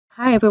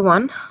Hi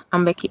everyone,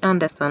 I'm Becca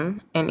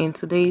Anderson, and in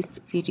today's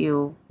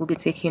video we'll be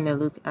taking a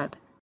look at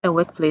a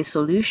workplace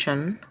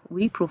solution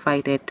we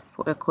provided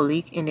for a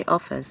colleague in the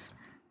office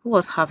who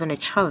was having a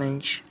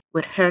challenge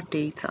with her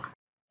data.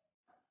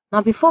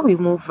 Now before we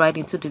move right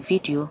into the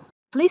video,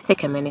 please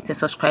take a minute to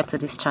subscribe to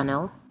this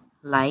channel,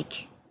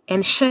 like,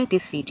 and share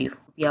this video.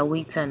 We are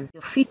waiting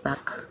your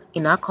feedback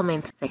in our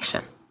comment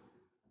section.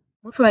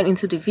 Moving right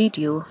into the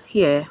video,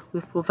 here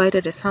we've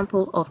provided a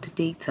sample of the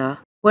data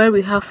where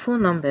we have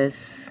phone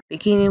numbers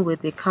beginning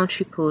with the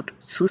country code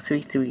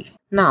 233.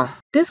 Now,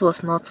 this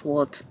was not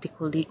what the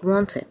colleague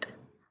wanted.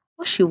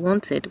 What she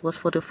wanted was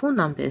for the phone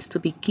numbers to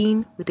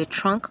begin with the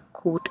trunk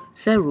code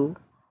 0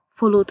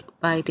 followed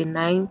by the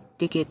 9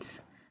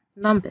 digits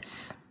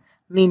numbers,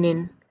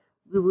 meaning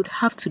we would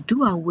have to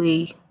do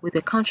away with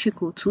the country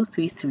code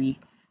 233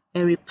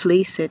 and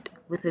replace it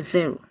with a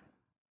 0.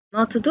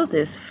 Now to do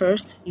this,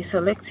 first you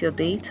select your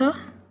data.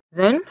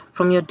 Then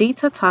from your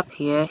data tab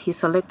here, you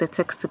select the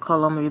text to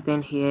column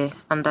ribbon here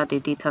under the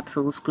data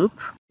tools group.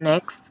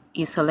 Next,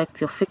 you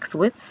select your fixed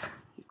width.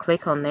 You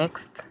click on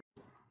next.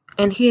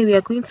 And here we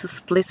are going to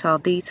split our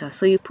data.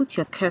 So you put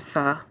your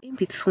cursor in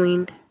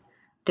between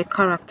the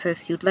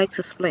characters you'd like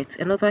to split.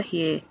 And over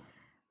here,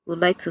 we'd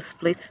like to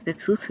split the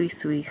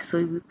 233.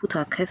 So we put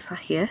our cursor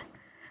here.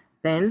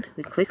 Then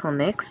we click on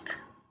next.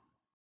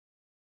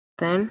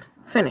 Then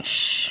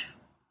finish.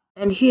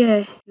 And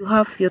here you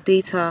have your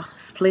data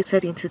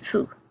splitted into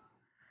two.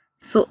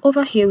 So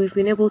over here we've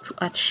been able to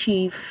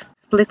achieve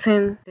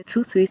splitting the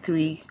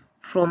 233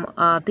 from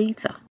our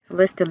data. So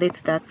let's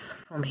delete that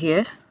from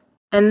here.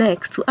 And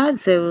next, to add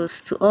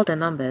zeros to all the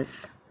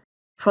numbers,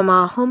 from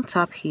our home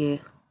tab here,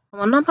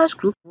 from our numbers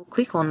group, we'll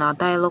click on our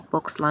dialog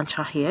box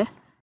launcher here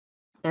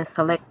and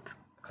select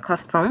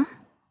custom.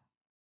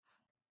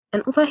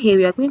 And over here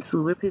we are going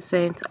to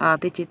represent our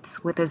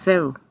digits with a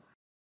 0.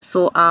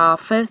 So our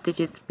first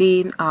digit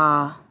being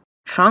our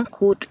trunk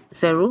code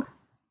 0,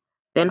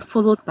 then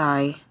followed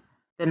by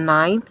the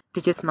 9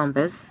 digit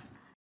numbers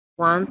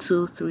 1,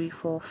 2, 3,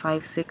 4,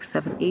 5, 6,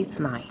 7, 8,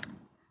 9.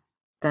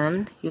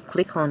 Then you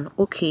click on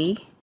OK,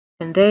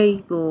 and there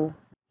you go.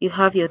 You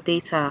have your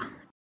data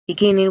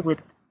beginning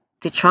with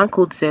the trunk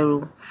code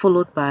 0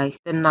 followed by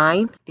the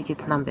 9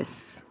 digit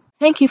numbers.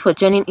 Thank you for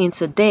joining in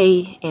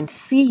today, and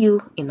see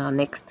you in our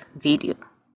next video.